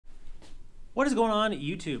What is going on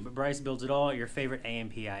YouTube? Bryce Builds It All, your favorite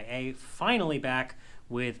AMPIA, finally back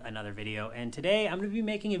with another video. And today I'm going to be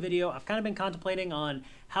making a video. I've kind of been contemplating on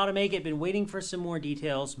how to make it, been waiting for some more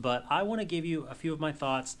details, but I want to give you a few of my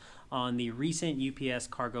thoughts on the recent UPS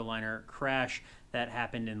cargo liner crash that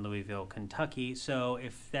happened in Louisville, Kentucky. So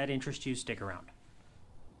if that interests you, stick around.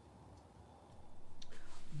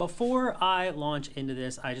 Before I launch into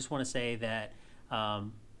this, I just want to say that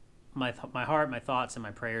my heart, my thoughts, and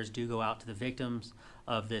my prayers do go out to the victims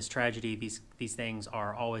of this tragedy. These things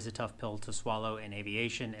are always a tough pill to swallow in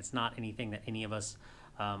aviation. It's not anything that any of us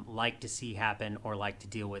like to see happen or like to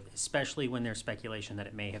deal with, especially when there's speculation that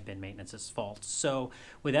it may have been maintenance's fault. So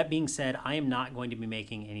with that being said, I am not going to be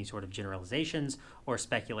making any sort of generalizations or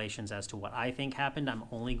speculations as to what I think happened. I'm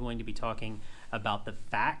only going to be talking about the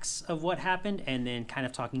facts of what happened and then kind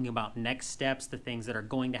of talking about next steps, the things that are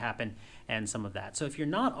going to happen, and some of that. So if you're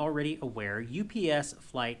not already aware, UPS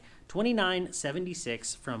flight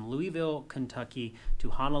 2976 from Louisville, Kentucky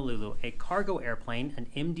to Honolulu, a cargo airplane, an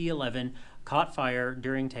MD-11, caught fire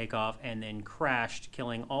during takeoff and then crashed,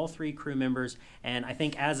 killing all 3 crew members. And I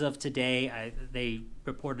think as of today, they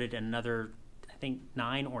reported another, I think,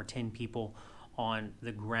 9 or 10 people on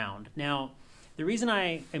the ground. Now, the reason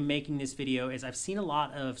I am making this video is I've seen a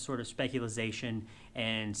lot of sort of speculation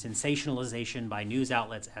and sensationalization by news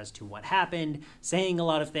outlets as to what happened, saying a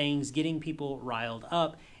lot of things, getting people riled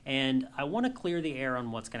up, and I want to clear the air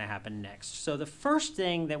on what's going to happen next. So the first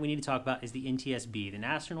thing that we need to talk about is the NTSB, the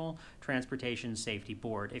National Transportation Safety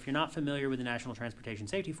Board. If you're not familiar with the National Transportation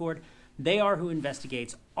Safety Board, they are who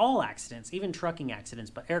investigates all accidents, even trucking accidents,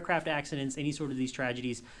 but aircraft accidents, any sort of these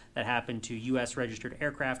tragedies that happen to U.S. registered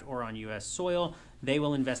aircraft or on U.S. soil. They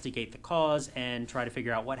will investigate the cause and try to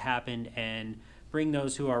figure out what happened and bring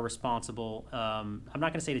those who are responsible, I'm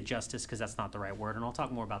not going to say to justice because that's not the right word, and I'll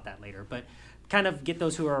talk more about that later, but kind of get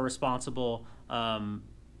those who are responsible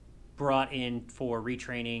brought in for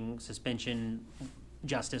retraining, suspension,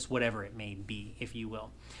 justice, whatever it may be, if you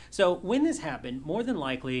will. So when this happened, more than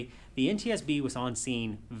likely, the NTSB was on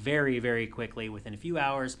scene very, very quickly, within a few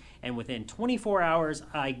hours, and within 24 hours,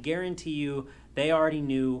 I guarantee you, they already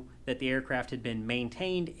knew that the aircraft had been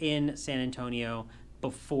maintained in San Antonio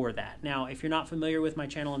before that. Now, if you're not familiar with my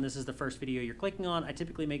channel and this is the first video you're clicking on, I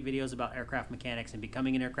typically make videos about aircraft mechanics and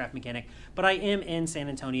becoming an aircraft mechanic, but I am in San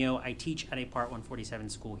Antonio. I teach at a Part 147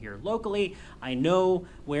 school here locally. I know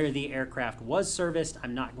where the aircraft was serviced.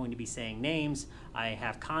 I'm not going to be saying names. I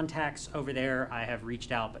have contacts over there. I have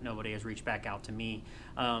reached out, but nobody has reached back out to me.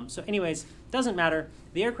 So anyways, doesn't matter.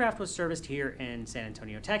 The aircraft was serviced here in San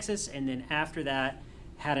Antonio, Texas, and then after that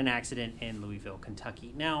had an accident in Louisville,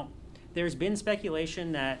 Kentucky. Now, there's been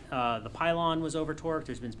speculation that the pylon was over-torqued.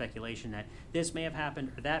 There's been speculation that this may have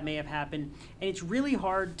happened or that may have happened. And it's really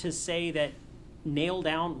hard to say that, nail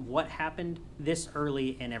down what happened this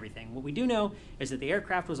early and everything. What we do know is that the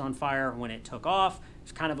aircraft was on fire when it took off.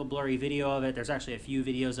 There's kind of a blurry video of it. There's actually a few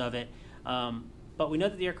videos of it. But we know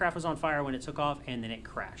that the aircraft was on fire when it took off and then it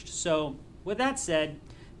crashed. So with that said,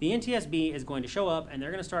 the NTSB is going to show up and they're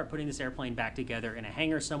going to start putting this airplane back together in a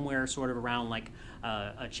hangar somewhere sort of around like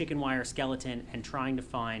a chicken wire skeleton and trying to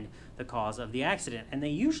find the cause of the accident. And they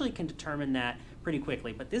usually can determine that pretty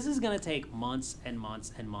quickly, but this is going to take months and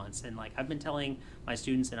months and months. And like I've been telling my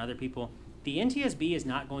students and other people, the NTSB is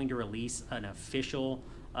not going to release an official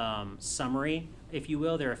summary, if you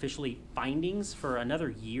will, their officially findings for another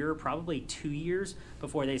year, probably 2 years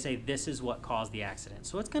before they say this is what caused the accident.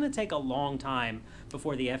 So it's going to take a long time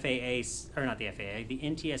before the FAA, or not the FAA, the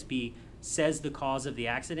NTSB says the cause of the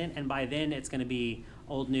accident, and by then it's going to be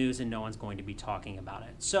old news and no one's going to be talking about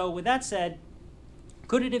it. So with that said,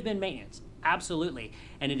 could it have been maintenance? Absolutely.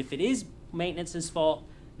 And if it is maintenance's fault,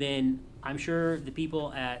 then I'm sure the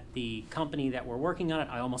people at the company that were working on it,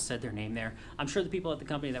 I almost said their name there, I'm sure the people at the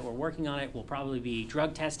company that were working on it will probably be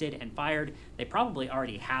drug tested and fired. They probably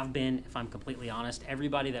already have been, if I'm completely honest.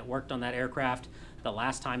 Everybody that worked on that aircraft the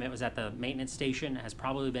last time it was at the maintenance station has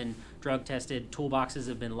probably been drug tested. Toolboxes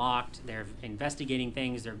have been locked. They're investigating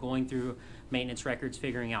things. They're going through maintenance records,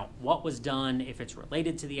 figuring out what was done, if it's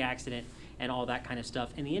related to the accident, and all that kind of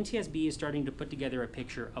stuff. And the NTSB is starting to put together a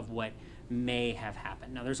picture of what may have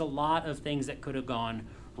happened. Now, there's a lot of things that could have gone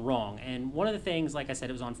wrong. And one of the things, like I said,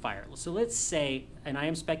 it was on fire. So let's say, and I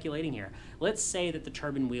am speculating here, let's say that the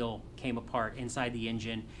turbine wheel came apart inside the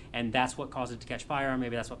engine and that's what caused it to catch fire, or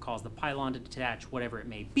maybe that's what caused the pylon to detach, whatever it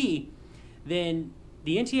may be, then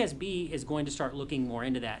the NTSB is going to start looking more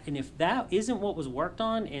into that. And if that isn't what was worked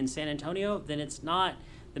on in San Antonio, then it's not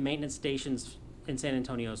the maintenance stations in San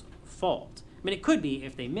Antonio's fault. I mean, it could be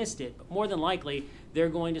if they missed it, but more than likely, they're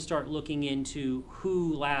going to start looking into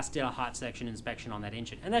who last did a hot section inspection on that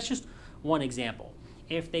engine. And that's just one example.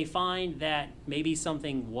 If they find that maybe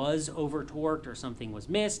something was over-torqued or something was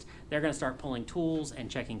missed, they're going to start pulling tools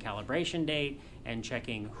and checking calibration date and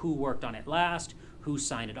checking who worked on it last, who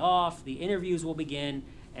signed it off, the interviews will begin,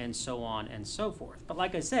 and so on and so forth. But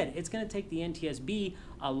like I said, it's going to take the NTSB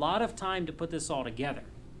a lot of time to put this all together.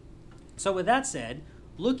 So with that said,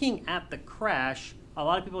 looking at the crash, a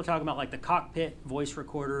lot of people are talking about like the cockpit voice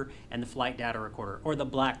recorder and the flight data recorder, or the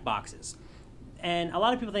black boxes. And a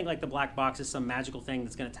lot of people think like the black box is some magical thing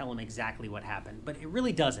that's going to tell them exactly what happened, but it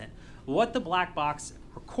really doesn't. What the black box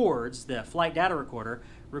records, the flight data recorder,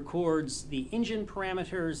 records the engine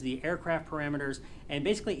parameters, the aircraft parameters, and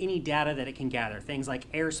basically any data that it can gather. Things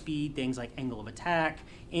like airspeed, things like angle of attack,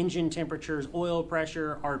 engine temperatures, oil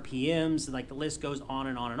pressure, RPMs, like the list goes on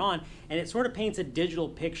and on and on. And it sort of paints a digital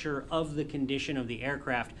picture of the condition of the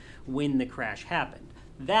aircraft when the crash happened.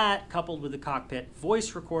 That, coupled with the cockpit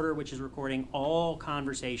voice recorder, which is recording all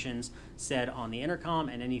conversations said on the intercom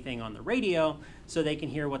and anything on the radio, so they can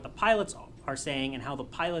hear what the pilots are saying and how the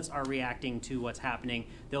pilots are reacting to what's happening.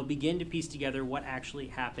 They'll begin to piece together what actually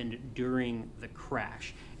happened during the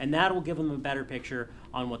crash. And that will give them a better picture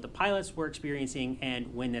on what the pilots were experiencing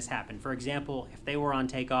and when this happened. For example, if they were on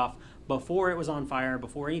takeoff before it was on fire,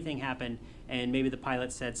 before anything happened, and maybe the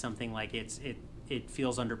pilot said something like it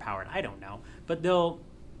feels underpowered. I don't know. But they'll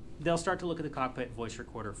start to look at the cockpit voice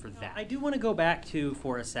recorder for that. I do want to go back to,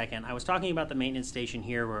 for a second, I was talking about the maintenance station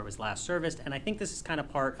here where it was last serviced, and I think this is kind of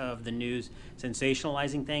part of the news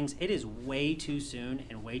sensationalizing things. It is way too soon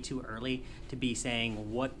and way too early to be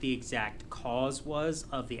saying what the exact cause was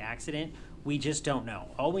of the accident. We just don't know.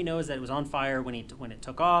 All we know is that it was on fire when it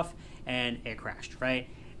took off and it crashed, right?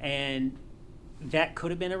 And that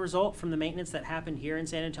could have been a result from the maintenance that happened here in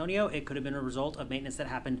San Antonio. It could have been a result of maintenance that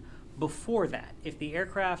happened before that. If the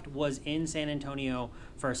aircraft was in San Antonio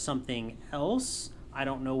for something else, I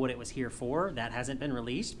don't know what it was here for. That hasn't been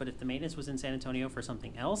released. But if the maintenance was in San Antonio for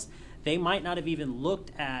something else, they might not have even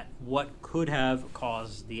looked at what could have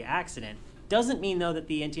caused the accident. Doesn't mean, though, that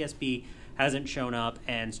the NTSB hasn't shown up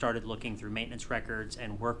and started looking through maintenance records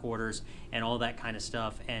and work orders and all that kind of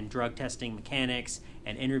stuff, and drug testing mechanics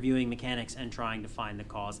and interviewing mechanics and trying to find the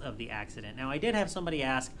cause of the accident. Now, I did have somebody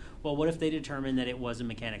ask, well, what if they determine that it was a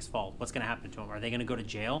mechanic's fault? What's going to happen to them? Are they going to go to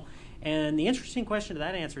jail? And the interesting question to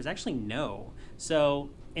that answer is actually no. So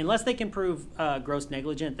unless they can prove gross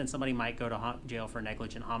negligent, then somebody might go to jail for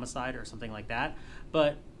negligent homicide or something like that.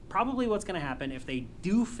 But probably what's going to happen if they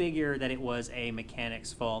do figure that it was a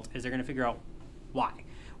mechanic's fault is they're going to figure out why.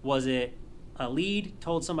 Was it a lead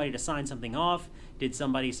told somebody to sign something off? Did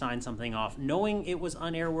somebody sign something off knowing it was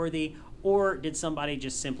unairworthy? Or did somebody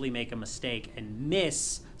just simply make a mistake and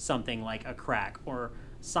miss something like a crack or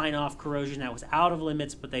sign off corrosion that was out of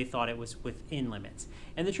limits but they thought it was within limits?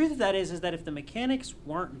 And the truth of that is that if the mechanics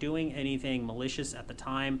weren't doing anything malicious at the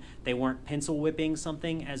time, they weren't pencil whipping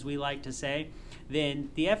something, as we like to say,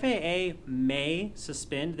 then the FAA may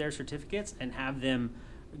suspend their certificates and have them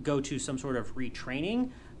go to some sort of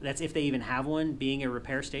retraining. That's if they even have one. Being a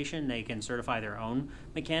repair station, they can certify their own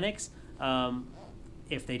mechanics.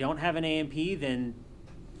 If they don't have an A&P, then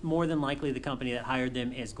more than likely the company that hired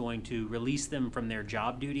them is going to release them from their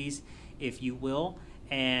job duties, if you will,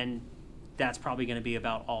 and that's probably going to be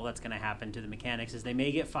about all that's going to happen to the mechanics. Is they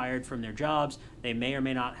may get fired from their jobs, they may or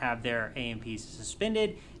may not have their A&Ps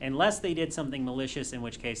suspended, unless they did something malicious, in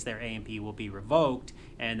which case their A&P will be revoked,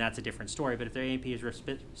 and that's a different story. But if their A&P is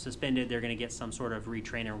suspended, they're going to get some sort of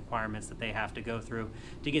retraining requirements that they have to go through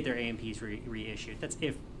to get their A&Ps reissued. That's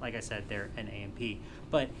if, like I said, they're an A&P.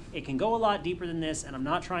 But it can go a lot deeper than this, and I'm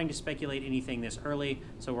not trying to speculate anything this early,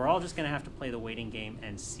 so we're all just going to have to play the waiting game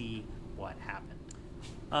and see what happens.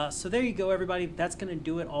 So there you go, everybody. That's going to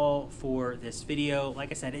do it all for this video.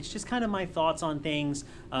 Like I said, it's just kind of my thoughts on things,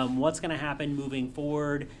 what's going to happen moving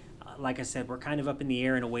forward. Like I said, we're kind of up in the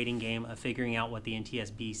air in a waiting game of figuring out what the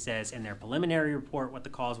NTSB says in their preliminary report, what the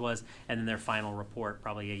cause was, and then their final report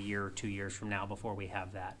probably a year or 2 years from now before we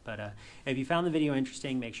have that. But if you found the video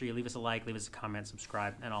interesting, make sure you leave us a like, leave us a comment,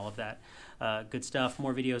 subscribe, and all of that good stuff.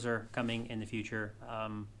 More videos are coming in the future.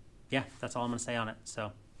 Yeah, that's all I'm going to say on it.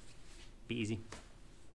 So be easy.